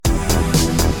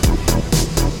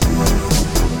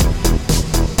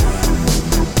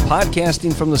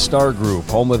Podcasting from the Star Group,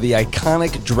 home of the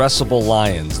iconic dressable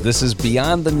lions. This is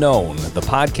Beyond the Known, the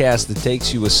podcast that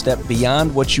takes you a step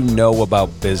beyond what you know about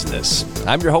business.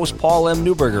 I'm your host, Paul M.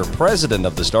 Newberger, president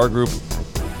of the Star Group.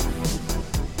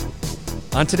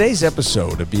 On today's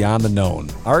episode of Beyond the Known,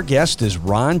 our guest is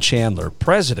Ron Chandler,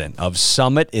 president of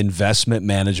Summit Investment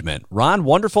Management. Ron,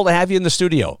 wonderful to have you in the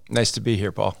studio. Nice to be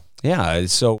here, Paul. Yeah,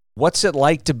 so what's it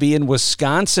like to be in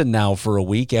Wisconsin now for a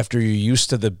week after you're used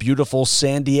to the beautiful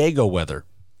San Diego weather?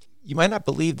 You might not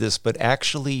believe this, but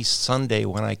actually Sunday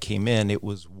when I came in, it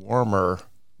was warmer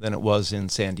than it was in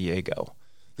San Diego.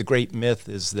 The great myth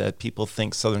is that people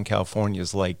think Southern California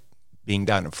is like being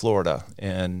down in Florida,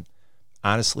 and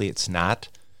honestly, it's not.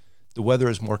 The weather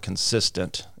is more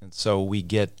consistent, and so we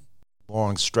get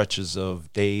long stretches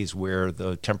of days where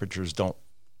the temperatures don't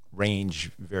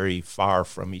range very far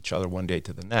from each other one day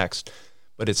to the next,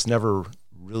 but it's never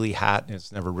really hot and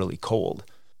it's never really cold.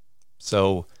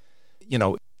 So,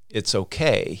 it's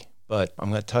okay, but I'm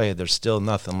going to tell you, there's still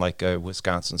nothing like a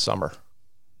Wisconsin summer.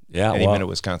 Yeah, even a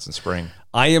Wisconsin spring.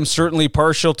 I am certainly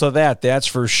partial to that, that's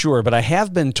for sure. But I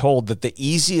have been told that the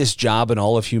easiest job in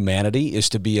all of humanity is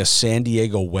to be a San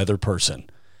Diego weather person.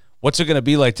 What's it going to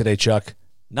be like today, Chuck?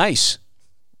 Nice.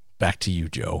 Back to you,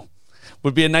 Joe.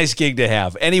 Would be a nice gig to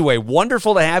have. Anyway,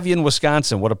 wonderful to have you in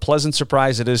Wisconsin. What a pleasant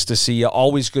surprise it is to see you.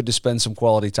 Always good to spend some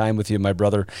quality time with you, my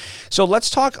brother. So let's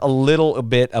talk a little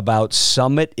bit about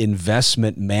Summit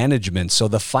Investment Management. So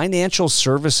the financial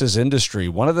services industry,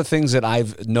 one of the things that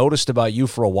I've noticed about you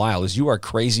for a while is you are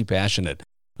crazy passionate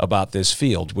about this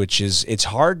field, which is it's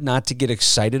hard not to get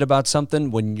excited about something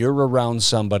when you're around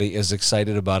somebody as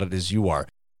excited about it as you are.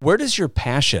 Where does your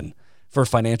passion for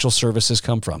financial services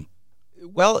come from?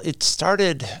 Well, it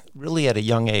started really at a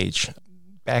young age.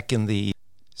 Back in the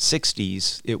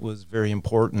 60s, it was very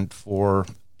important for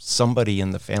somebody in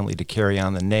the family to carry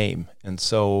on the name. And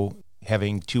so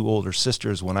having two older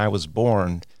sisters, when I was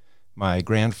born, my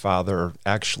grandfather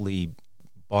actually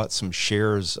bought some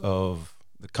shares of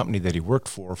the company that he worked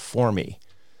for me.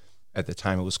 At the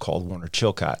time, it was called Warner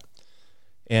Chilcott.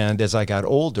 And as I got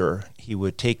older, he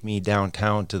would take me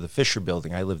downtown to the Fisher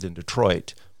Building. I lived in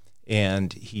Detroit.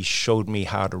 And he showed me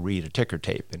how to read a ticker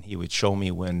tape, and he would show me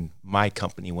when my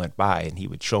company went by, and he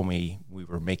would show me we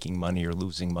were making money or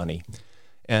losing money.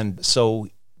 And so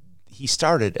he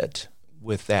started it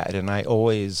with that, and I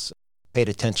always paid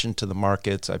attention to the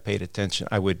markets. I paid attention.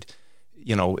 I would,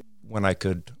 when I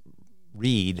could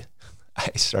read,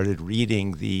 I started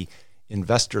reading the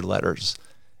investor letters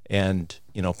and,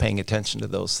 paying attention to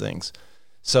those things.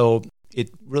 So it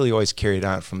really always carried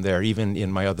on from there. Even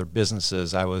in my other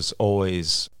businesses, I was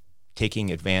always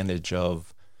taking advantage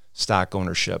of stock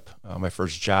ownership. My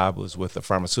first job was with a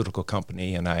pharmaceutical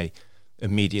company, and I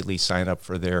immediately signed up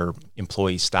for their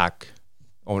employee stock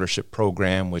ownership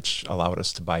program, which allowed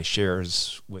us to buy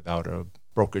shares without a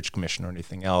brokerage commission or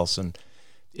anything else. And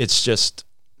it's just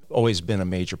always been a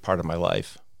major part of my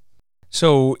life.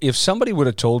 So if somebody would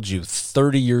have told you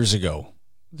 30 years ago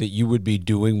that you would be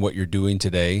doing what you're doing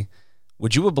today,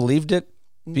 would you have believed it?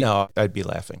 No, I'd be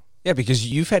laughing. Yeah, because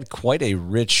you've had quite a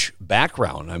rich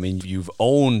background. I mean, you've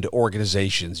owned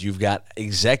organizations. You've got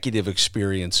executive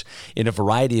experience in a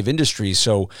variety of industries.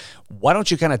 So why don't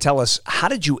you kind of tell us, how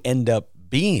did you end up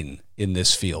being in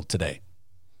this field today?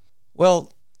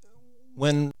 Well,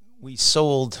 when we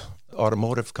sold the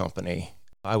automotive company,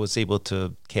 I was able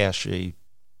to cash a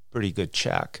pretty good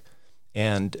check.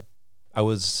 And I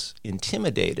was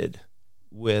intimidated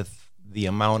with the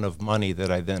amount of money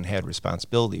that I then had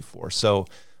responsibility for. So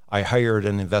I hired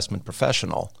an investment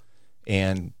professional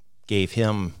and gave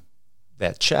him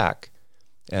that check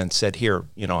and said, here,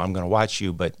 I'm going to watch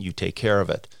you, but you take care of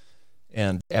it.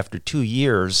 And after 2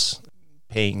 years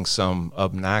paying some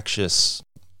obnoxious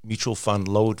mutual fund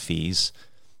load fees,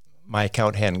 my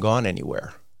account hadn't gone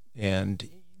anywhere. And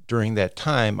during that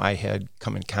time, I had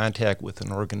come in contact with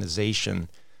an organization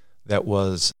that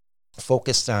was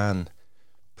focused on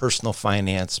personal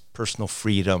finance, personal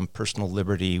freedom, personal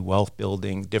liberty, wealth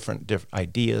building, different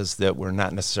ideas that were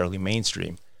not necessarily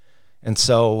mainstream. And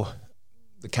so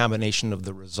the combination of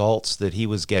the results that he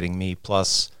was getting me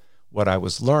plus what I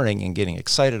was learning and getting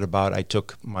excited about, I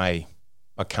took my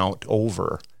account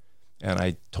over and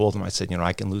I told him, I said,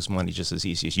 I can lose money just as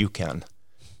easy as you can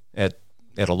at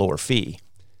a lower fee.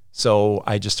 So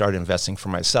I just started investing for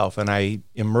myself, and I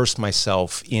immersed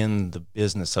myself in the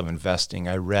business of investing.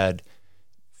 I read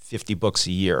 50 books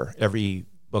a year, every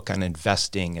book on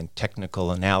investing and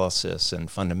technical analysis and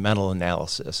fundamental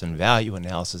analysis and value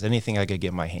analysis, anything I could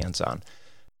get my hands on.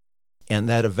 And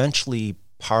that eventually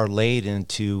parlayed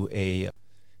into a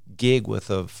gig with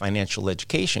a financial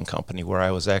education company where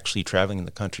I was actually traveling in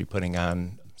the country putting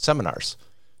on seminars,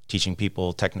 teaching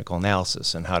people technical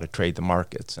analysis and how to trade the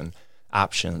markets and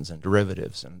options and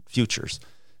derivatives and futures.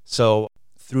 So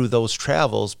through those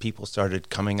travels, people started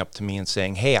coming up to me and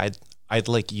saying, hey, I'd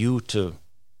like you to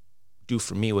do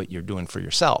for me what you're doing for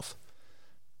yourself.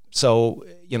 So,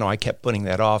 I kept putting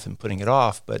that off and putting it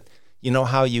off. But you know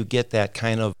how you get that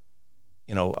kind of,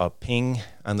 a ping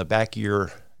on the back of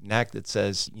your neck that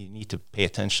says you need to pay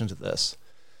attention to this.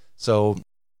 So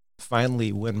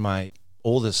finally, when my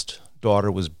oldest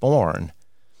daughter was born,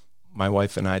 my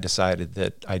wife and I decided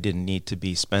that I didn't need to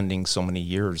be spending so many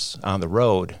years on the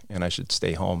road and I should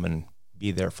stay home and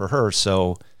be there for her.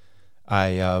 So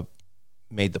I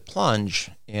made the plunge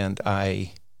and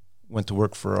I went to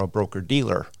work for a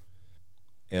broker-dealer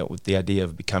with the idea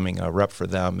of becoming a rep for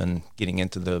them and getting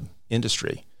into the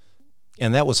industry.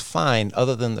 And that was fine,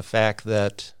 other than the fact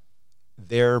that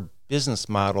their business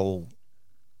model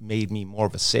made me more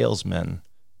of a salesman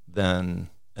than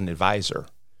an advisor.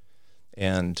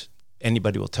 And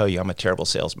anybody will tell you I'm a terrible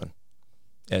salesman.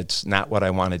 It's not what I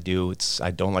want to do.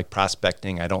 I don't like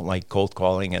prospecting. I don't like cold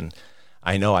calling. And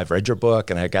I know I've read your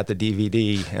book and I got the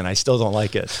DVD and I still don't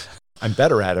like it. I'm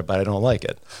better at it, but I don't like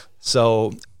it.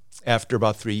 So after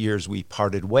about 3 years, we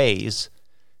parted ways.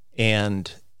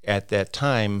 And at that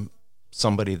time,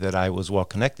 somebody that I was well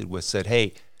connected with said,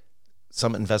 hey,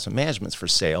 Summit Investment Management's for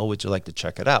sale. Would you like to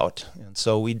check it out? And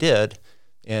so we did.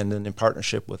 And then in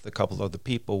partnership with a couple of other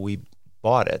people, we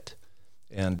bought it.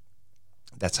 And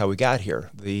that's how we got here.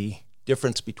 The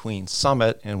difference between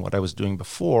Summit and what I was doing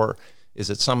before is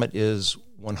that Summit is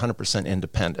 100%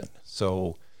 independent.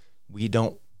 So we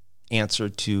don't answer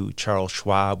to Charles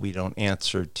Schwab. We don't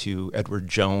answer to Edward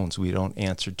Jones. We don't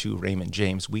answer to Raymond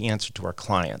James. We answer to our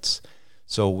clients.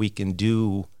 So we can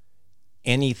do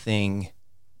anything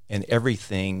and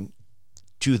everything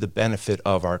to the benefit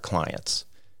of our clients.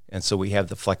 And so we have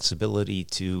the flexibility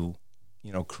to,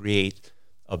 create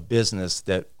a business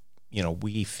that,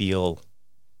 we feel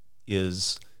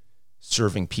is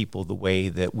serving people the way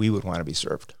that we would want to be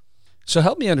served. So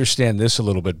help me understand this a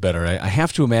little bit better. I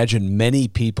have to imagine many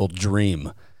people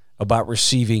dream about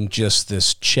receiving just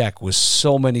this check with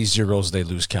so many zeros they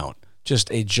lose count.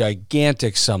 Just a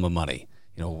gigantic sum of money.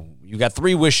 You got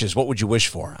 3 wishes. What would you wish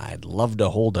for? I'd love to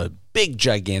hold a big,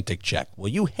 gigantic check. Well,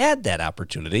 you had that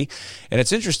opportunity. And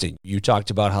it's interesting. You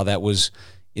talked about how that was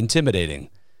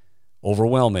intimidating,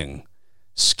 overwhelming,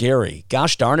 scary.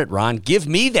 Gosh darn it, Ron, give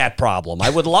me that problem. I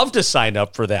would love to sign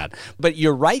up for that. But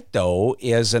you're right, though,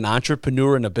 as an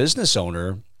entrepreneur and a business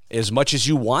owner, as much as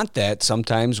you want that,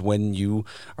 sometimes when you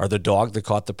are the dog that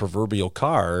caught the proverbial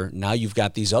car, now you've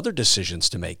got these other decisions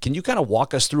to make. Can you kind of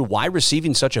walk us through why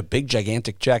receiving such a big,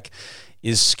 gigantic check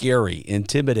is scary,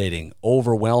 intimidating,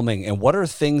 overwhelming, and what are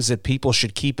things that people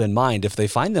should keep in mind if they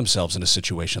find themselves in a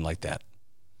situation like that?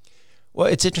 Well,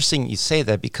 it's interesting you say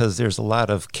that because there's a lot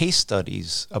of case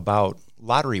studies about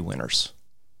lottery winners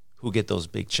who get those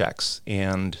big checks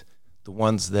and the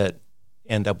ones that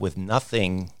end up with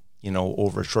nothing,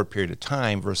 over a short period of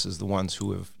time versus the ones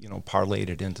who have, parlayed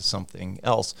it into something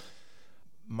else.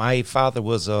 My father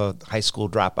was a high school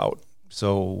dropout,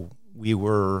 so we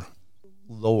were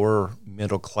lower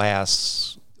middle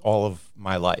class all of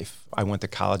my life. I went to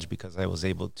college because I was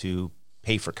able to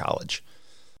pay for college.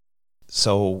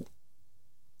 So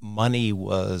money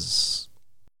was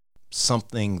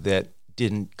something that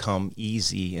didn't come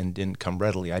easy and didn't come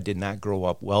readily. I did not grow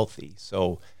up wealthy.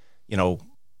 So,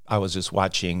 I was just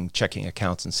watching checking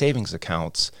accounts and savings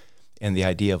accounts, and the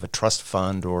idea of a trust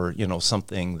fund or,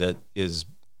 something that is,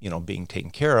 being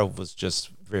taken care of was just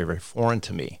very, very foreign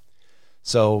to me.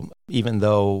 So even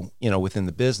though, within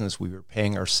the business we were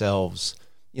paying ourselves,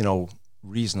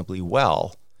 reasonably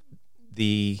well,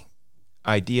 the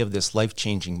idea of this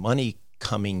life-changing money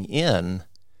coming in,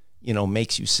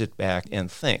 makes you sit back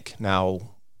and think.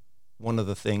 Now, one of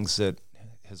the things that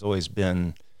has always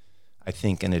been, I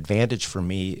think, an advantage for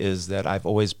me is that I've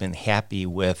always been happy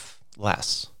with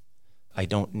less. I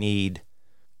don't need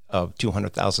a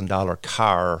 $200,000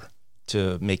 car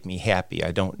to make me happy.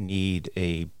 I don't need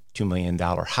a $2 million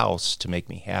house to make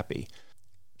me happy.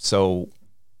 So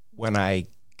when I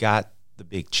got the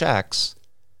big checks,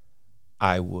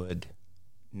 I would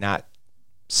not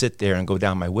sit there and go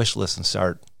down my wish list and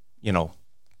start,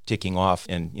 ticking off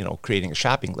and, creating a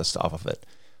shopping list off of it.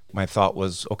 My thought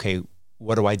was, okay,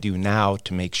 what do I do now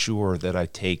to make sure that I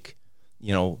take,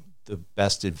 the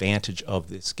best advantage of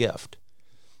this gift?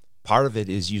 Part of it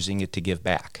is using it to give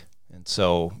back. And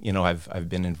so, I've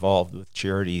been involved with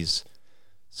charities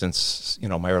since,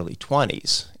 my early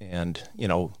 20s. And,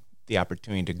 the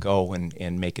opportunity to go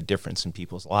and make a difference in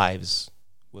people's lives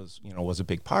was a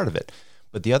big part of it.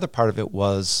 But the other part of it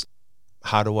was,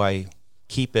 how do I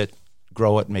keep it,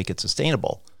 grow it, make it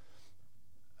sustainable?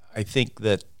 I think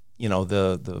that,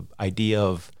 the idea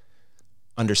of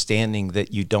understanding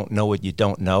that you don't know what you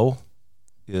don't know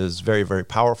is very, very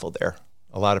powerful there.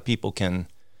 A lot of people can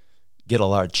get a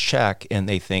large check and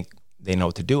they think they know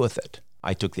what to do with it.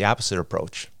 I took the opposite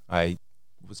approach. I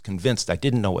was convinced I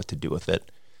didn't know what to do with it,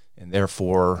 and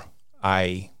therefore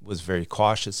I was very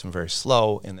cautious and very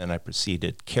slow, and then I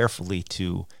proceeded carefully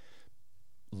to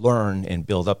learn and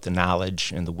build up the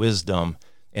knowledge and the wisdom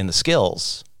and the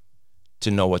skills to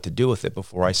know what to do with it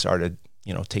before I started,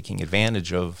 taking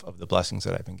advantage of the blessings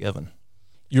that I've been given.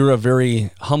 You're a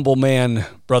very humble man,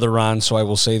 Brother Ron, so I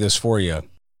will say this for you.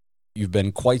 You've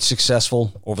been quite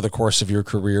successful over the course of your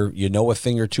career. You know a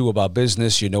thing or two about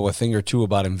business. You know a thing or two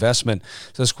about investment.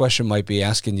 So this question might be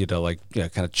asking you to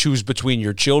kind of choose between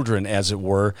your children, as it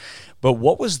were. But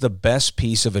what was the best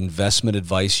piece of investment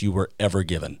advice you were ever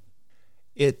given?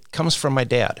 It comes from my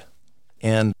dad.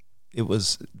 And it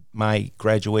was my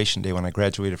graduation day when I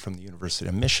graduated from the University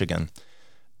of Michigan.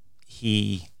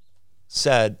 He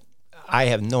said, I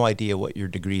have no idea what your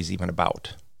degree is even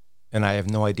about, and I have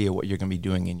no idea what you're going to be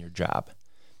doing in your job.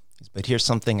 But here's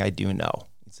something I do know.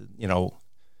 He said, you're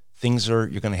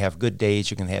going to have good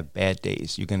days, you're going to have bad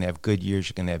days. You're going to have good years,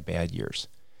 you're going to have bad years.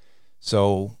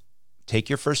 So take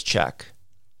your first check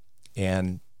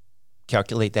and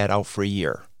calculate that out for a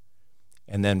year,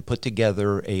 and then put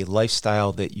together a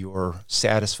lifestyle that you're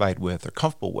satisfied with or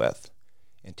comfortable with,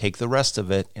 and take the rest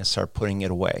of it and start putting it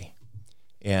away.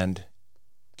 And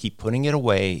keep putting it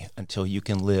away until you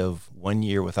can live 1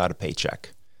 year without a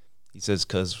paycheck. He says,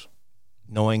 because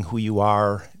knowing who you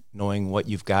are, knowing what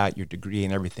you've got, your degree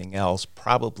and everything else,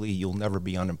 probably you'll never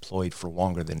be unemployed for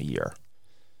longer than a year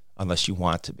unless you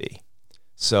want to be.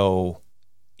 So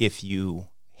if you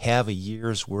have a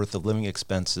year's worth of living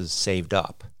expenses saved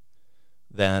up,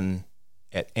 then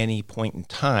at any point in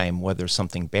time, whether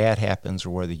something bad happens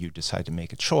or whether you decide to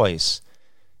make a choice,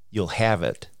 you'll have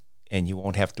it. And you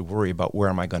won't have to worry about where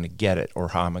am I going to get it, or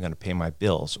how am I going to pay my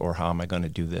bills, or how am I going to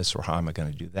do this, or how am I going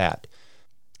to do that.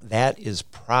 That is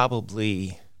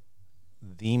probably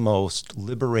the most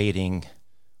liberating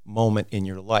moment in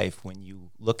your life when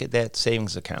you look at that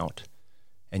savings account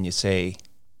and you say,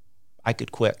 I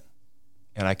could quit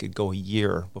and I could go a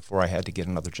year before I had to get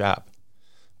another job.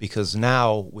 Because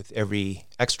now with every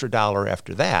extra dollar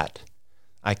after that,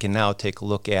 I can now take a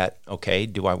look at, okay,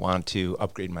 do I want to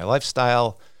upgrade my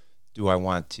lifestyle? Do I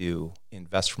want to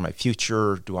invest for my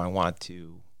future? Do I want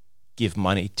to give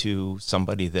money to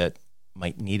somebody that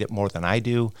might need it more than I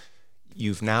do?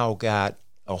 You've now got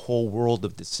a whole world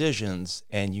of decisions,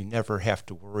 and you never have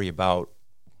to worry about,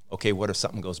 okay, what if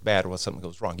something goes bad or what if something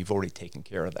goes wrong? You've already taken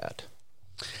care of that.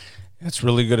 That's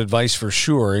really good advice for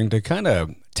sure. And to kind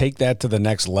of take that to the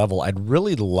next level, I'd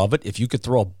really love it if you could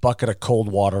throw a bucket of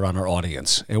cold water on our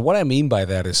audience. And what I mean by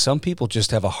that is some people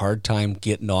just have a hard time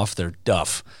getting off their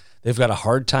duff. They've got a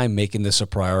hard time making this a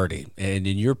priority. And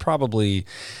you're probably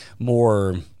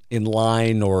more in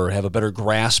line or have a better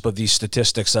grasp of these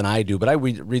statistics than I do. But I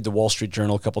read the Wall Street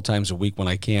Journal a couple times a week when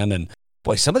I can. And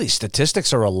boy, some of these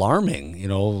statistics are alarming,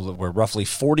 where roughly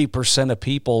 40% of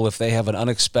people, if they have an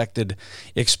unexpected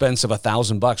expense of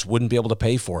 $1,000, wouldn't be able to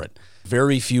pay for it.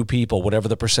 Very few people, whatever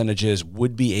the percentage is,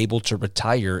 would be able to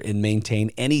retire and maintain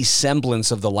any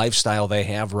semblance of the lifestyle they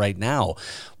have right now.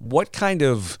 What kind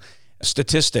of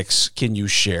statistics can you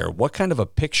share? What kind of a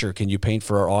picture can you paint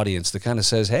for our audience that kind of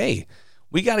says, hey,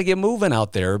 we got to get moving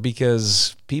out there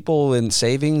because people in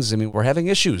savings, we're having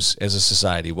issues as a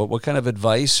society. What kind of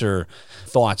advice or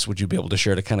thoughts would you be able to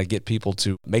share to kind of get people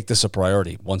to make this a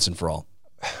priority once and for all?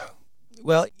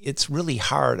 Well, it's really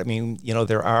hard.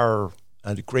 There are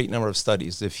a great number of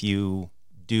studies. If you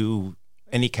do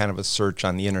any kind of a search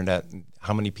on the internet,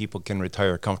 how many people can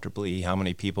retire comfortably, how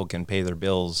many people can pay their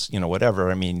bills,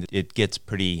 whatever. It gets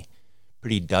pretty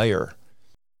dire.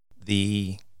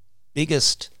 The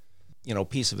biggest,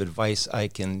 piece of advice I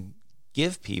can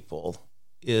give people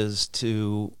is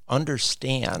to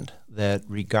understand that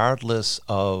regardless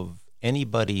of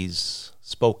anybody's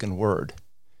spoken word,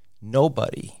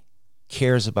 nobody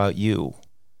cares about you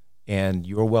and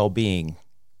your well-being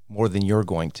more than you're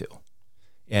going to.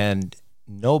 And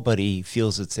nobody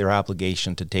feels it's their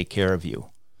obligation to take care of you.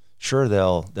 Sure,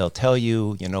 they'll tell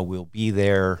you, we'll be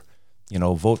there,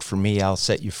 vote for me, I'll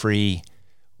set you free,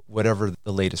 whatever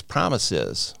the latest promise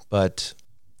is. But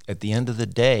at the end of the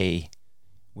day,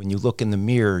 when you look in the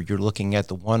mirror, you're looking at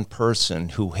the one person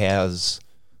who has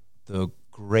the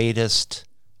greatest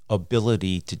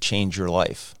ability to change your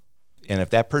life. And if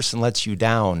that person lets you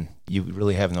down, you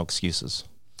really have no excuses.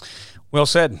 Well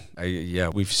said.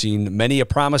 We've seen many a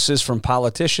promises from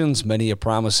politicians, many a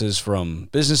promises from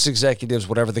business executives,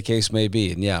 whatever the case may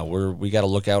be. And we got to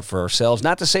look out for ourselves.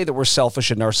 Not to say that we're selfish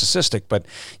and narcissistic, but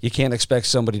you can't expect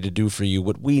somebody to do for you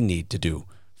what we need to do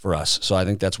for us. So I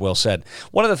think that's well said.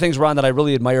 One of the things, Ron, that I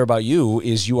really admire about you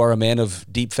is you are a man of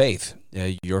deep faith.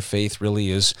 Your faith really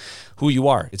is who you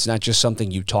are. It's not just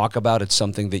something you talk about. It's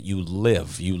something that you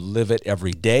live. You live it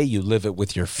every day. You live it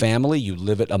with your family. You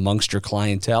live it amongst your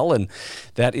clientele. And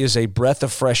that is a breath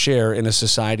of fresh air in a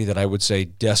society that I would say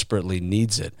desperately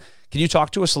needs it. Can you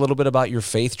talk to us a little bit about your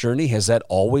faith journey? Has that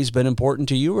always been important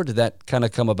to you, or did that kind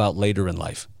of come about later in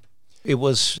life? It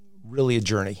was really a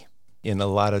journey in a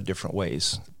lot of different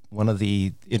ways. One of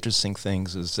the interesting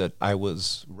things is that I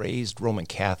was raised Roman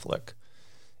Catholic.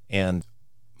 And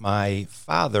my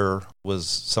father was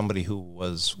somebody who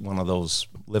was one of those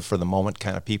live for the moment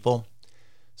kind of people.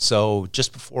 So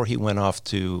just before he went off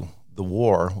to the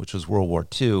war, which was World War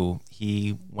II,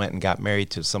 he went and got married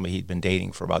to somebody he'd been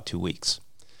dating for about 2 weeks.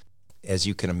 As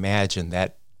you can imagine,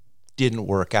 that didn't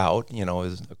work out,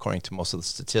 according to most of the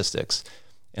statistics.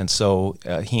 And so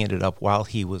he ended up, while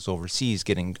he was overseas,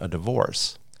 getting a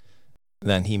divorce.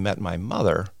 Then he met my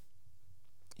mother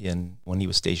when he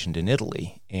was stationed in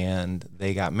Italy, and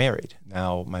they got married.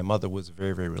 Now, my mother was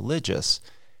very, very religious,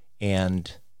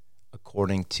 and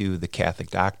according to the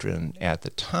Catholic doctrine at the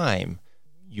time,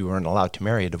 you weren't allowed to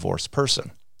marry a divorced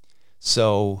person.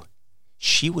 So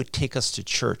she would take us to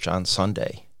church on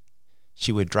Sunday.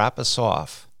 She would drop us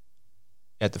off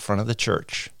at the front of the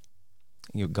church.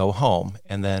 You'd go home,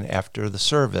 and then after the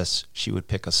service, she would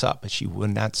pick us up, but she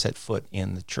would not set foot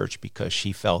in the church because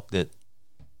she felt that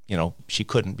she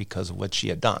couldn't because of what she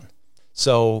had done.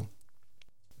 So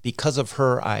because of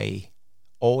her, I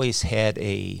always had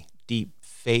a deep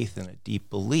faith and a deep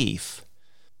belief,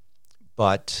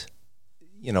 but,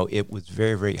 it was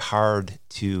very, very hard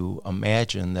to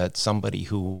imagine that somebody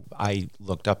who I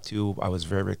looked up to, I was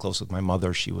very, very close with my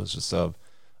mother. She was just a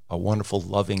wonderful,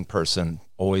 loving person,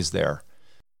 always there.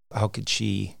 How could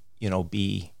she,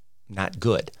 be not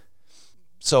good?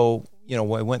 So, when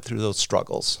I went through those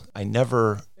struggles, I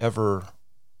never, ever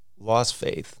lost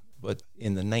faith. But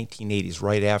in the 1980s,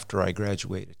 right after I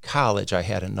graduated college, I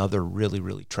had another really,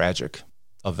 really tragic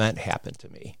event happen to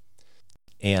me.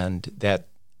 And that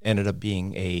ended up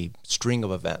being a string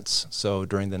of events. So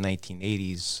during the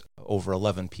 1980s, over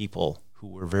 11 people who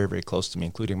were very, very close to me,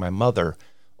 including my mother,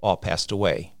 all passed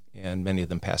away. And many of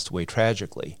them passed away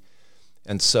tragically.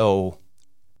 And so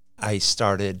I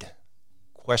started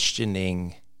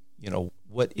questioning,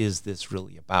 what is this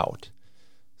really about?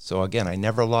 So again, I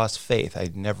never lost faith.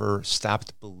 I never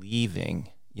stopped believing,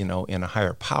 in a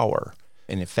higher power.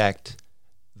 And in fact,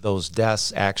 those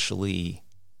deaths actually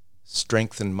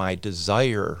strengthened my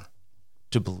desire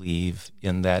to believe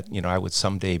in that, I would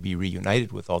someday be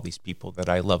reunited with all these people that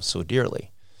I love so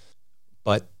dearly.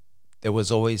 But there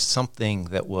was always something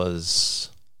that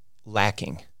was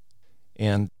lacking.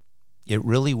 And it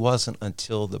really wasn't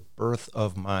until the birth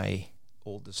of my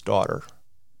oldest daughter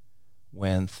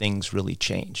when things really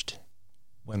changed.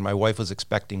 When my wife was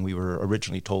expecting, we were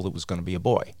originally told it was going to be a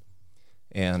boy.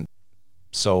 And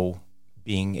so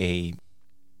being a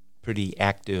pretty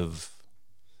active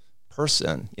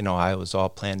person, I was all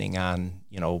planning on,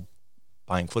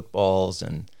 buying footballs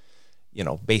and,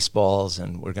 baseballs,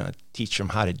 and we're going to teach them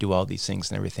how to do all these things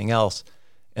and everything else.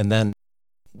 And then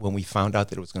when we found out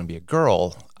that it was going to be a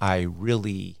girl, I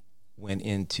really went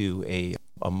into a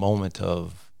moment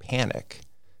of panic.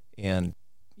 And,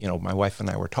 my wife and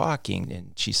I were talking,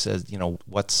 and she says,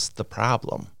 what's the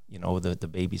problem? The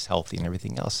baby's healthy and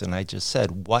everything else. And I just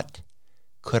said, what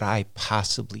could I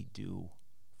possibly do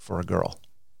for a girl?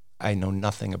 I know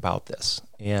nothing about this.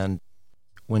 And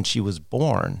when she was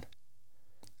born,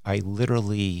 I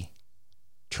literally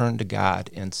turned to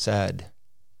God and said,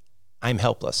 I'm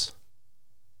helpless.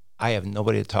 I have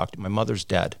nobody to talk to. My mother's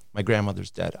dead. My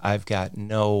grandmother's dead. I've got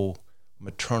no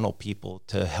maternal people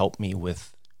to help me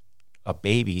with a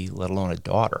baby, let alone a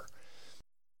daughter.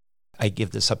 I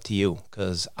give this up to you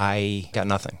because I got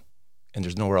nothing and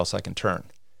there's nowhere else I can turn.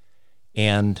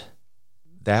 And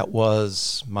that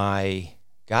was my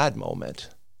God moment,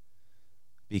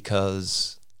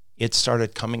 because it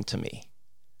started coming to me.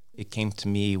 It came to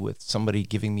me with somebody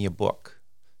giving me a book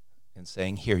and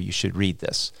saying, here, you should read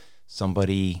this.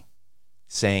 Somebody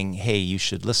saying, hey, you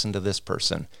should listen to this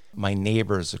person. My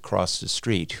neighbors across the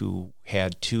street who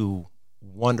had 2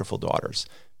 wonderful daughters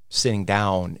sitting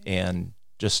down and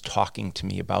just talking to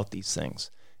me about these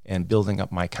things and building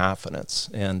up my confidence.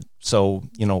 And so,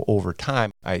 over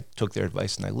time, I took their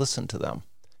advice and I listened to them.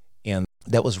 And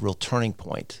that was a real turning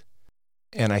point.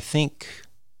 And I think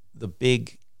the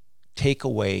big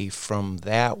takeaway from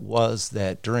that was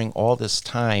that during all this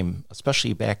time,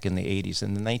 especially back in the 80s,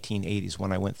 in the 1980s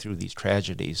when I went through these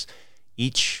tragedies,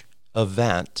 each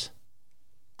event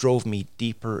drove me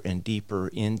deeper and deeper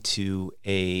into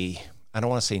a, I don't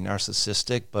want to say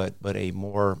narcissistic, but a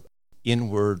more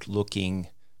inward-looking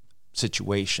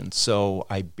situation. So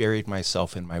I buried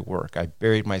myself in my work. I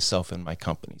buried myself in my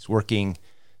companies, working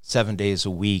 7 days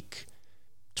a week,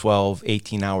 12,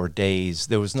 18-hour days.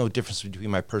 There was no difference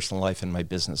between my personal life and my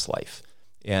business life.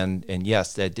 And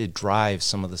yes, that did drive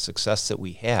some of the success that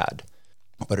we had,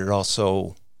 but it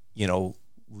also,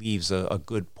 leaves a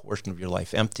good portion of your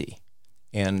life empty.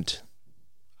 And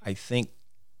I think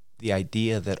the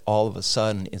idea that all of a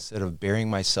sudden, instead of burying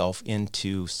myself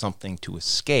into something to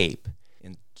escape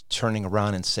and turning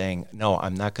around and saying, no,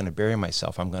 I'm not going to bury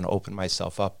myself. I'm going to open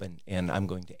myself up and I'm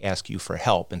going to ask you for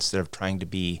help instead of trying to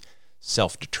be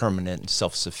self-determinant and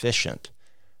self-sufficient.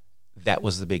 That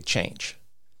was the big change.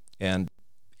 And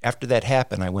after that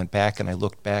happened, I went back and I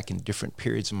looked back in different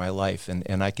periods of my life.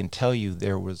 And I can tell you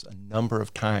there was a number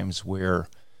of times where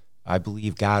I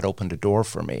believe God opened a door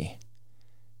for me.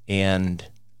 And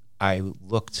I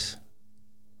looked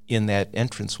in that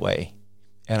entranceway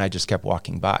and I just kept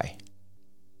walking by.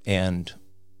 And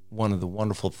one of the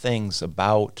wonderful things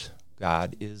about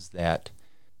God is that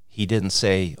he didn't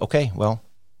say, okay, well,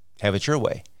 have it your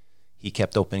way. He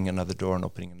kept opening another door and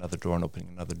opening another door and opening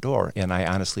another door. And I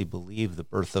honestly believe the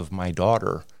birth of my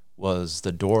daughter was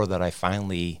the door that I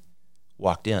finally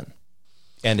walked in.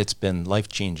 And it's been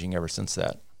life-changing ever since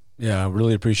that. Yeah, I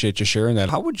really appreciate you sharing that.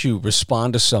 How would you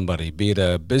respond to somebody, be it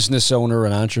a business owner,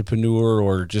 an entrepreneur,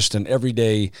 or just an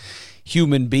everyday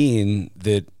human being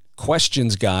that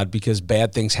questions God because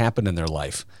bad things happen in their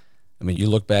life? I mean, you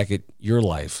look back at your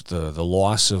life, the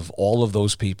loss of all of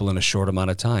those people in a short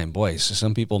amount of time. Boy, so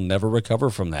some people never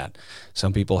recover from that.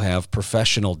 Some people have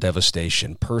professional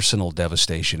devastation, personal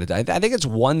devastation. I think it's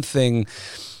one thing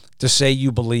to say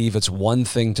you believe. It's one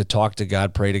thing to talk to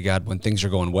God, pray to God when things are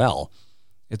going well.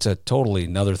 It's a totally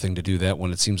another thing to do that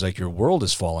when it seems like your world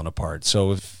is falling apart.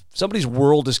 So if somebody's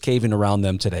world is caving around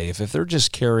them today, if they're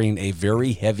just carrying a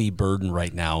very heavy burden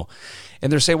right now,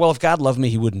 and they're saying, well, if God loved me,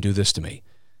 he wouldn't do this to me.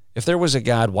 If there was a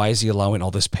God, why is he allowing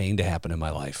all this pain to happen in my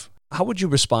life? How would you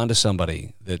respond to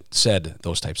somebody that said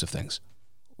those types of things?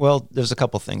 Well, there's a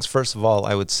couple things. First of all,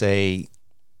 I would say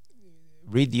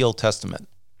read the Old Testament,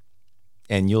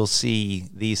 and you'll see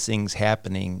these things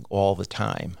happening all the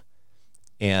time.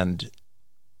 And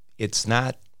it's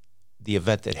not the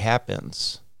event that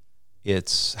happens,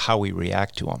 it's how we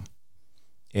react to them.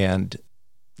 And,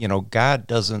 God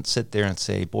doesn't sit there and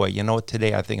say, boy, you know what,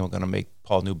 today I think I'm going to make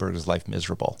Paul Newberger's life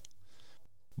miserable.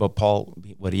 But Paul,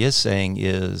 what he is saying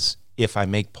is, if I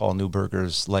make Paul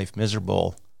Newberger's life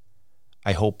miserable,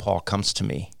 I hope Paul comes to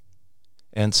me.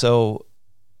 And so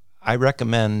I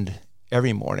recommend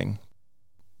every morning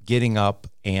getting up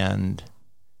and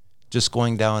just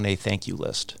going down a thank you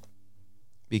list.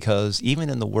 Because even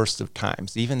in the worst of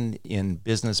times, even in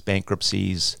business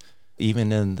bankruptcies,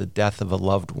 even in the death of a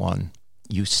loved one,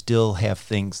 you still have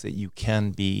things that you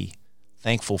can be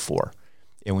thankful for.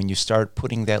 And when you start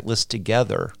putting that list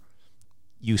together,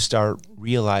 you start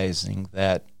realizing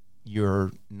that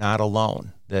you're not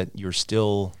alone, that you're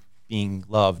still being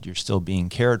loved, you're still being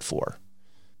cared for.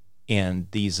 And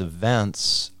these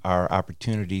events are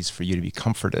opportunities for you to be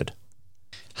comforted.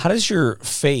 How does your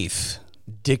faith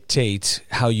dictate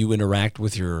how you interact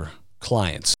with your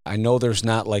clients? I know there's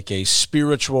not like a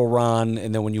spiritual run,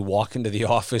 and then when you walk into the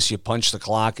office, you punch the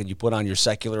clock and you put on your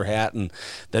secular hat, and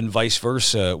then vice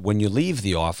versa when you leave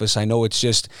the office. I know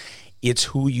it's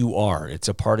who you are. It's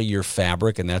a part of your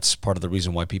fabric, and that's part of the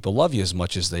reason why people love you as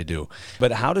much as they do.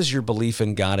 But how does your belief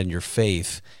in God and your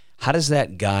faith, how does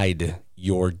that guide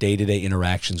your day-to-day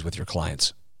interactions with your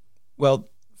clients? Well,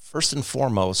 first and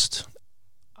foremost,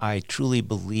 I truly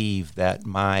believe that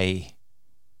my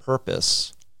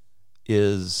purpose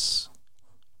is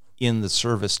in the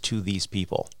service to these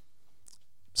people.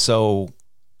 So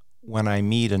when I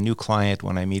meet a new client,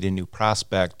 when I meet a new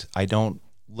prospect, I don't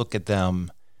look at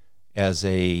them as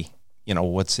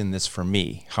what's in this for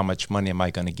me? How much money am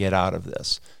I going to get out of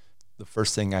this? The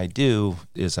first thing I do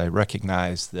is I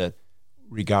recognize that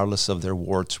regardless of their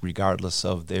warts, regardless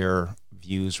of their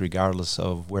views, regardless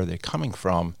of where they're coming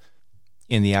from,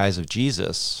 in the eyes of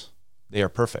Jesus, they are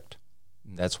perfect.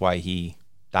 And that's why he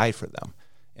died for them.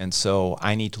 And so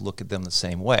I need to look at them the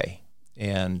same way.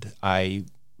 And I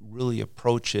really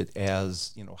approach it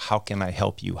as, how can I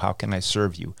help you? How can I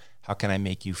serve you? How can I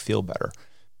make you feel better?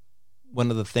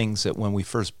 One of the things that when we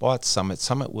first bought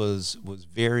Summit was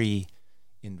very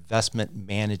investment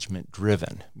management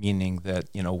driven, meaning that,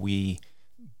 we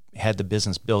had the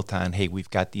business built on, hey, we've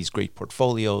got these great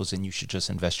portfolios and you should just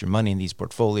invest your money in these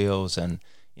portfolios, and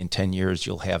in 10 years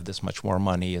you'll have this much more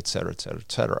money, et cetera, et cetera,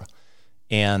 et cetera.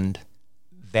 And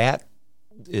that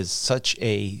is such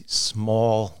a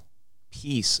small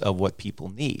piece of what people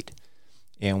need.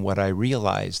 And what I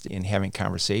realized in having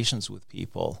conversations with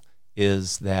people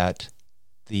is that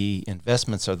the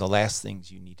investments are the last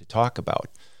things you need to talk about.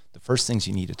 The first things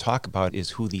you need to talk about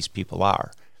is who these people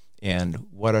are and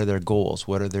what are their goals,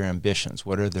 what are their ambitions,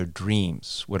 what are their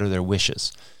dreams, what are their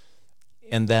wishes.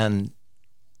 And then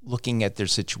looking at their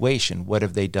situation, what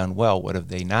have they done well, what have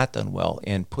they not done well,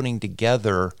 and putting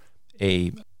together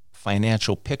a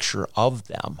financial picture of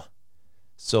them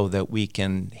so that we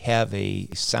can have a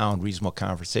sound, reasonable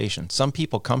conversation. Some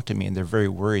people come to me and they're very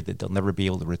worried that they'll never be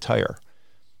able to retire.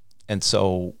 And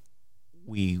so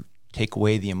we take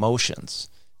away the emotions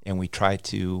and we try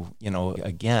to,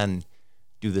 again,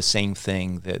 do the same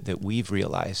thing that we've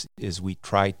realized is we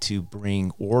try to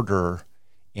bring order,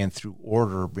 and through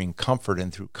order bring comfort,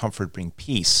 and through comfort bring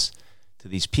peace to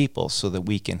these people so that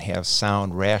we can have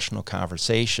sound, rational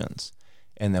conversations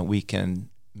and that we can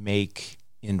make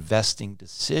investing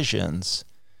decisions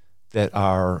that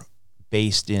are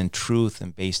based in truth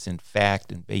and based in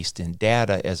fact and based in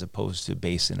data as opposed to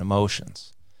based in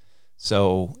emotions.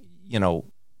 So,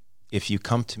 if you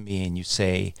come to me and you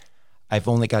say, I've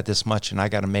only got this much and I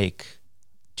got to make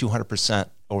 200%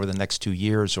 over the next 2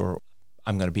 years, or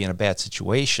I'm going to be in a bad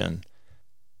situation,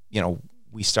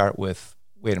 we start with,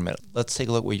 wait a minute, let's take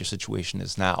a look at what your situation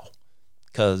is now.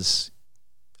 Because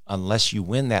unless you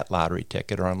win that lottery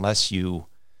ticket, or unless you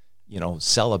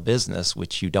sell a business,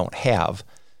 which you don't have,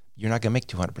 you're not going to make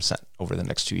 200% over the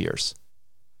next 2 years.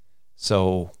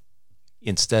 So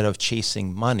instead of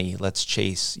chasing money, let's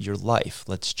chase your life.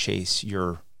 Let's chase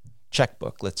your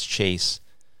checkbook. Let's chase,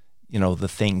 the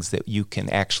things that you can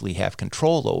actually have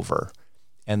control over.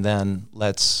 And then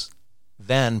let's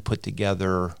then put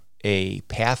together a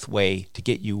pathway to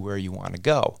get you where you want to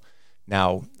go.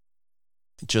 Now,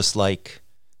 just like,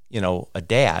 a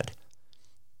dad,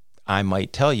 I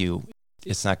might tell you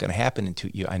it's not going to happen in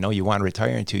 2 years. I know you want to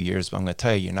retire in 2 years, but I'm going to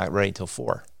tell you you're not ready until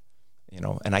 4.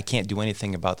 And I can't do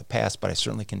anything about the past, but I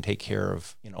certainly can take care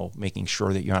of, making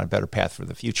sure that you're on a better path for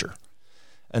the future.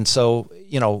 And so,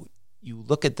 you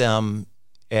look at them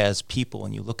as people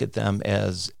and you look at them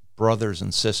as brothers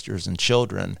and sisters and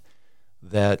children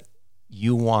that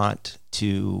you want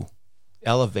to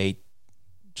elevate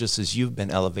just as you've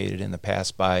been elevated in the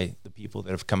past by the people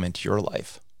that have come into your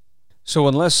life. So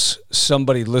unless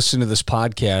somebody listening to this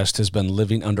podcast has been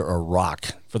living under a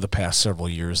rock for the past several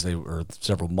years, or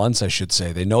several months, I should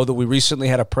say, they know that we recently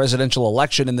had a presidential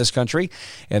election in this country,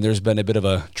 and there's been a bit of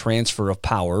a transfer of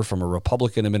power from a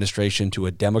Republican administration to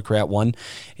a Democrat one.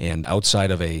 And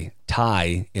outside of a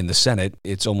tie in the Senate,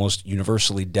 it's almost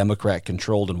universally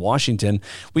Democrat-controlled in Washington.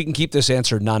 We can keep this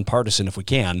answer nonpartisan if we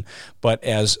can, but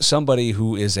as somebody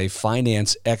who is a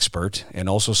finance expert and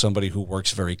also somebody who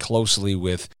works very closely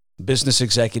with business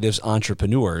executives,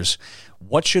 entrepreneurs,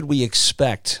 what should we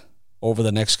expect over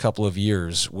the next couple of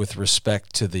years with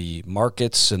respect to the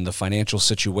markets and the financial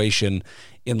situation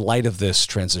in light of this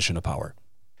transition of power?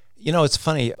 It's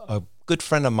funny. A good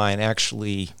friend of mine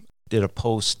actually did a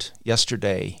post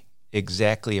yesterday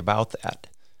exactly about that.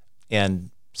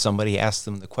 And somebody asked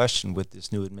them the question, with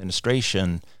this new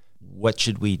administration, what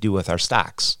should we do with our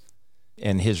stocks?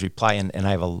 And his reply, and I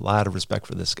have a lot of respect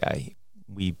for this guy,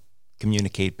 we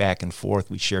communicate back and forth.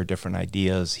 We share different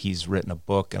ideas. He's written a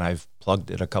book, and I've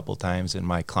plugged it a couple times in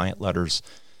my client letters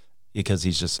because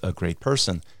he's just a great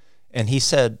person. And he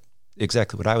said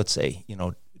exactly what I would say,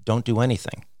 don't do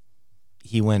anything.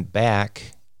 He went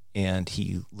back and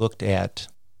he looked at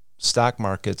stock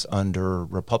markets under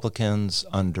Republicans,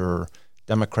 under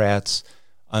Democrats,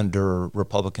 under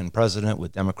Republican president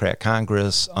with Democrat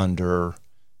Congress, under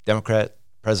Democrat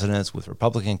presidents with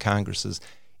Republican Congresses.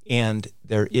 And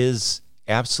there is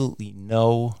absolutely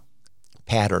no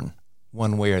pattern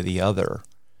one way or the other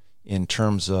in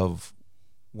terms of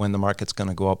when the market's going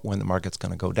to go up, when the market's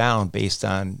going to go down, based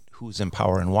on who's in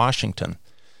power in Washington.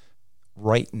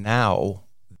 Right now,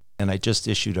 and I just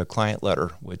issued a client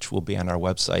letter, which will be on our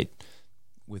website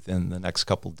within the next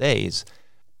couple days,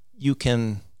 you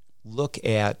can look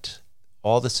at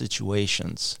all the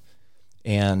situations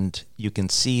and you can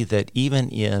see that even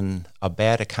in a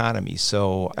bad economy,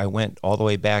 so I went all the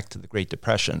way back to the Great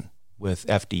Depression with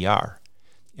FDR,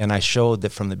 and I showed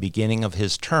that from the beginning of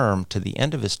his term to the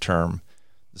end of his term,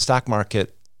 the stock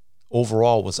market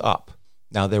overall was up.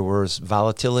 Now there was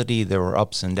volatility, there were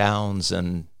ups and downs,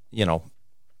 and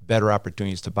better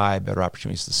opportunities to buy, better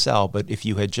opportunities to sell. But if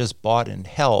you had just bought and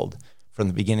held from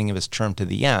the beginning of his term to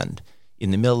the end,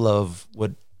 in the middle of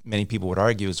what many people would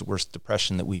argue is the worst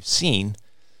depression that we've seen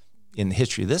in the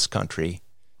history of this country,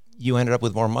 you ended up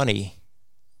with more money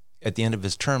at the end of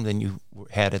his term than you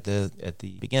had at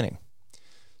the beginning.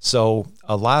 So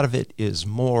a lot of it is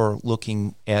more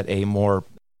looking at a more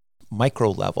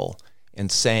micro level and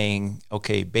saying,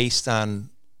 okay, based on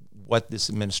what this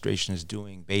administration is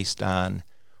doing, based on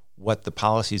what the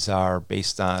policies are,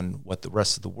 based on what the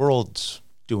rest of the world's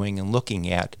doing and looking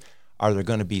at, are there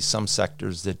going to be some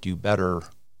sectors that do better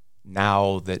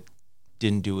now that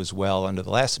didn't do as well under the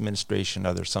last administration?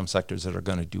 Are there some sectors that are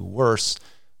going to do worse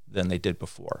than they did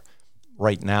before?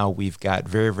 Right now, we've got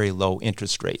very, very low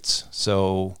interest rates.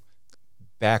 So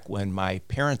back when my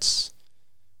parents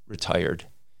retired,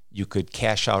 you could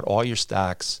cash out all your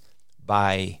stocks,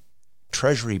 buy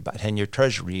 10-year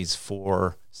treasuries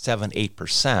for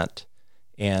 7-8%,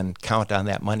 and count on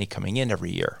that money coming in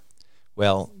every year.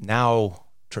 Well, now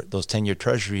those 10-year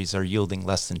treasuries are yielding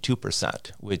less than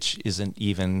 2%, which isn't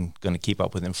even going to keep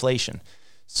up with inflation.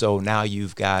 So now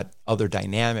you've got other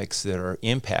dynamics that are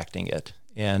impacting it.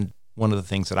 And one of the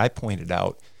things that I pointed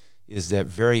out is that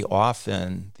very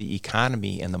often the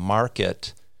economy and the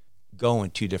market go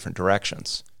in two different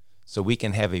directions. So we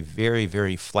can have a very,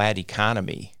 very flat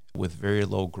economy with very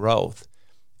low growth,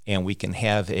 and we can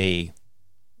have a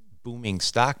booming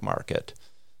stock market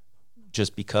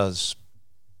just because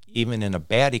even in a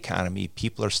bad economy,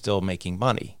 people are still making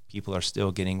money. People are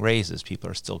still getting raises. People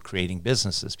are still creating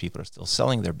businesses. People are still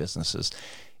selling their businesses.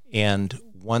 And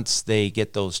once they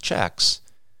get those checks,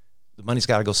 the money's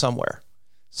got to go somewhere.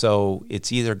 So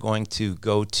it's either going to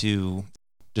go to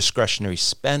discretionary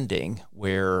spending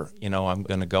where, I'm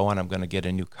going to go and I'm going to get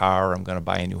a new car, I'm going to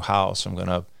buy a new house, I'm going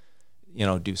to,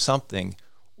 do something,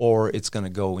 or it's going to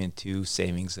go into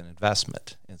savings and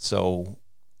investment. And so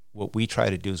what we try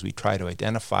to do is we try to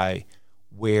identify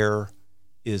where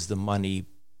is the money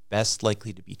best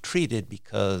likely to be treated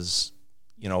because,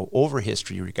 over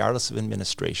history, regardless of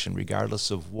administration, regardless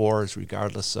of wars,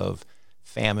 regardless of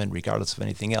famine, regardless of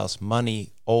anything else,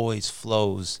 money always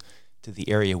flows to the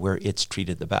area where it's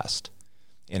treated the best.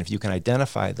 And if you can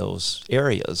identify those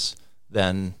areas,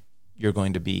 then you're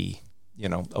going to be,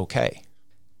 okay.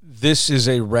 This is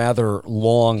a rather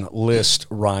long list,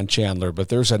 Ron Chandler, but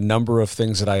there's a number of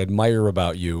things that I admire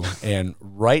about you. And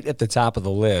right at the top of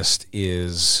the list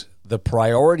is the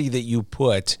priority that you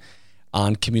put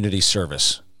on community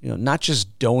service. Not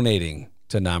just donating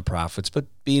to nonprofits, but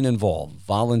being involved,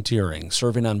 volunteering,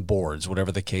 serving on boards,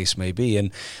 whatever the case may be.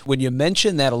 And when you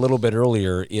mentioned that a little bit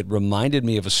earlier, it reminded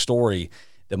me of a story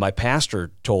that my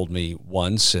pastor told me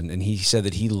once, and he said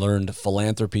that he learned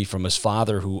philanthropy from his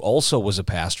father, who also was a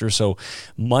pastor. So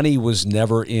money was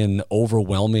never in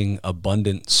overwhelming,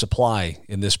 abundant supply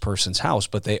in this person's house,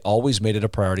 but they always made it a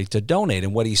priority to donate.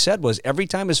 And what he said was every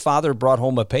time his father brought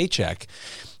home a paycheck,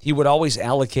 he would always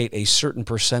allocate a certain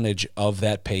percentage of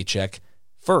that paycheck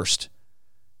first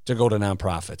to go to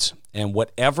nonprofits. And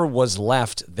whatever was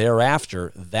left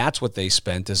thereafter, that's what they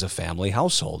spent as a family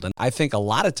household. And I think a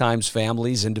lot of times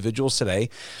families, individuals today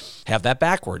have that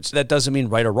backwards. That doesn't mean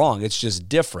right or wrong. It's just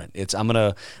different. It's we're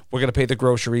going to pay the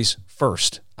groceries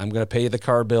first. I'm going to pay the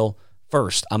car bill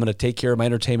first. I'm going to take care of my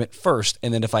entertainment first.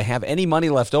 And then if I have any money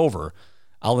left over,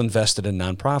 I'll invest it in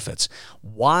nonprofits.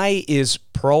 Why is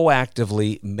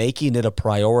proactively making it a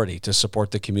priority to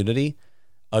support the community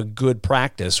a good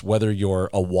practice, whether you're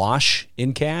awash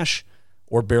in cash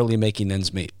or barely making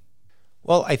ends meet?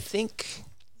 Well, I think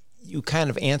you kind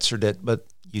of answered it, but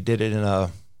you did it in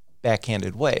a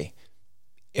backhanded way.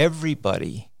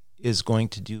 Everybody is going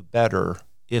to do better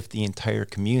if the entire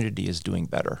community is doing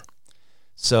better.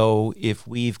 So if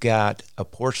we've got a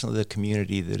portion of the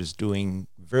community that is doing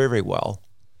very, very well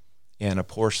and a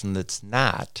portion that's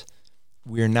not,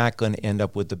 we're not going to end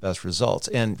up with the best results.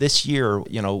 And this year,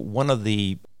 one of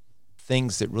the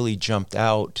things that really jumped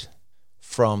out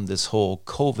from this whole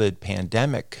COVID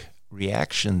pandemic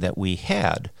reaction that we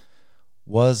had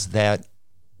was that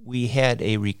we had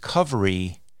a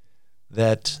recovery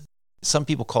that some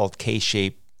people call it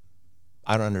K-shape.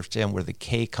 I don't understand where the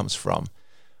K comes from.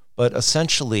 But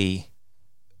essentially,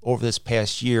 over this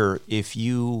past year, if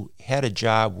you had a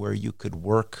job where you could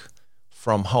work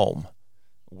from home,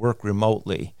 work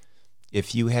remotely,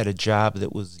 if you had a job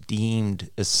that was deemed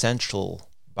essential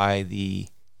by the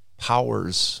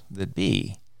powers that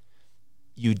be,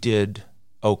 you did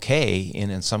okay,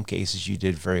 and in some cases you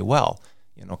did very well.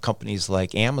 Companies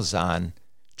like Amazon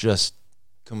just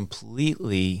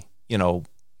completely,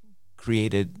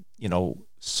 created,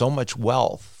 so much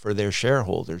wealth for their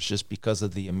shareholders just because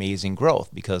of the amazing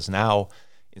growth. Because now,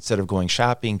 instead of going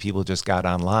shopping, people just got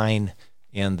online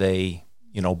and they,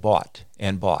 bought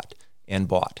and bought and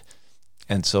bought.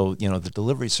 And so, the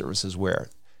delivery services where.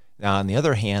 Now, on the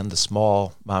other hand, the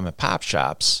small mom and pop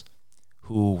shops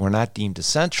who were not deemed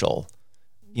essential,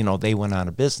 they went out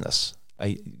of business.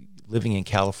 Living in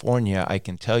California, I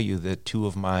can tell you that two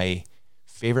of my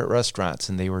favorite restaurants,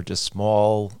 and they were just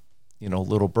small,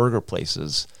 little burger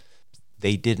places,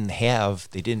 they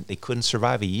couldn't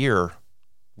survive a year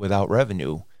without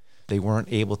revenue. They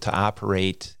weren't able to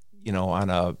operate,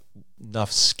 on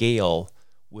enough scale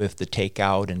with the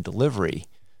takeout and delivery.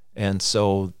 And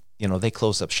so, they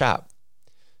closed up shop.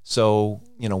 So,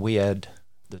 we had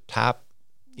the top,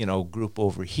 group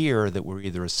over here that were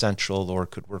either essential or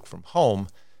could work from home.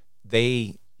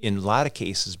 They, in a lot of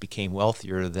cases, became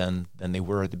wealthier than they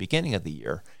were at the beginning of the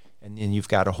year. And then you've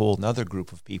got a whole other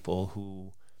group of people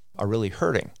who are really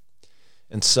hurting.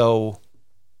 And so,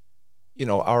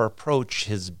 our approach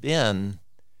has been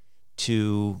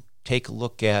to take a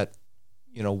look at,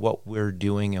 what we're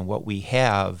doing and what we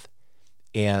have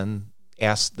and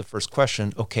ask the first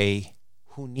question, okay,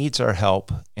 who needs our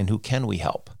help and who can we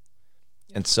help?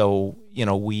 And so,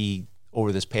 we,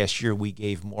 over this past year, we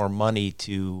gave more money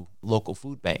to local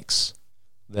food banks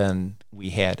than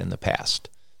we had in the past.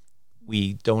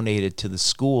 We donated to the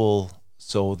school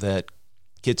so that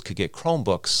kids could get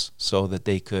Chromebooks so that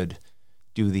they could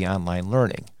do the online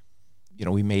learning.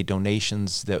 We made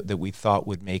donations that we thought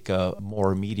would make a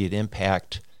more immediate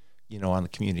impact, on the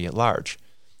community at large.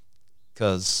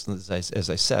 Because, as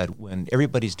I said, when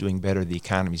everybody's doing better, the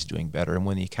economy's doing better. And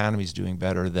when the economy's doing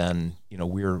better, then,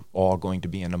 we're all going to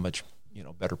be in a much,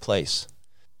 better place.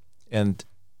 And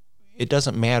it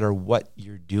doesn't matter what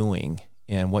you're doing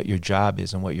and what your job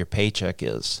is and what your paycheck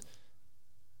is.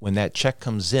 When that check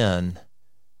comes in,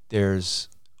 there's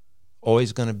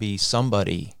always going to be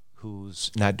somebody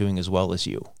who's not doing as well as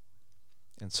you.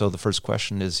 And so the first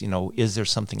question is, is there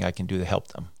something I can do to help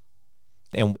them?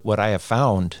 And what I have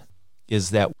found is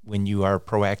that when you are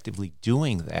proactively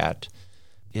doing that,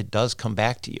 it does come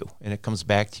back to you, and it comes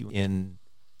back to you in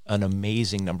an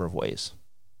amazing number of ways.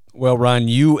 Well, Ron,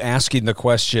 you asking the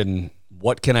question,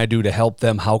 what can I do to help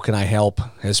them? How can I help?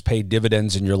 Has paid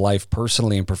dividends in your life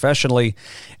personally and professionally.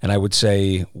 And I would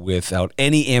say without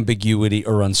any ambiguity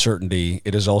or uncertainty,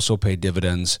 it has also paid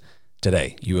dividends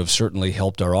today. You have certainly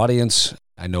helped our audience.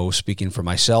 I know, speaking for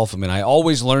myself, I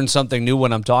always learn something new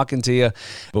when I'm talking to you,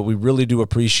 but we really do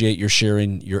appreciate your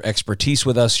sharing your expertise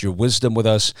with us, your wisdom with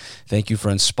us. Thank you for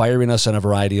inspiring us on a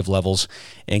variety of levels,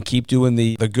 and keep doing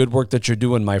the good work that you're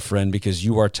doing, my friend, because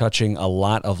you are touching a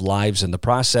lot of lives in the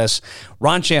process.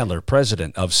 Ron Chandler,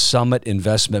 president of Summit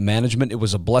Investment Management. It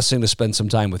was a blessing to spend some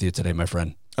time with you today, my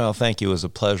friend. Oh, thank you. It was a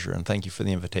pleasure, and thank you for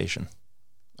the invitation.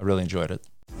 I really enjoyed it.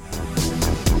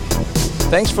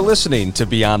 Thanks for listening to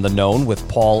Beyond the Known with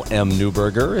Paul M.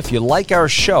 Neuberger. If you like our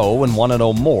show and want to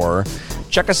know more,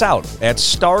 check us out at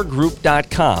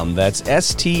stargroup.com. That's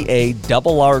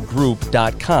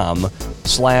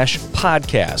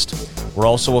STARgroup.com/podcast. We're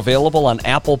also available on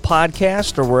Apple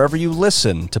Podcast or wherever you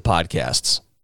listen to podcasts.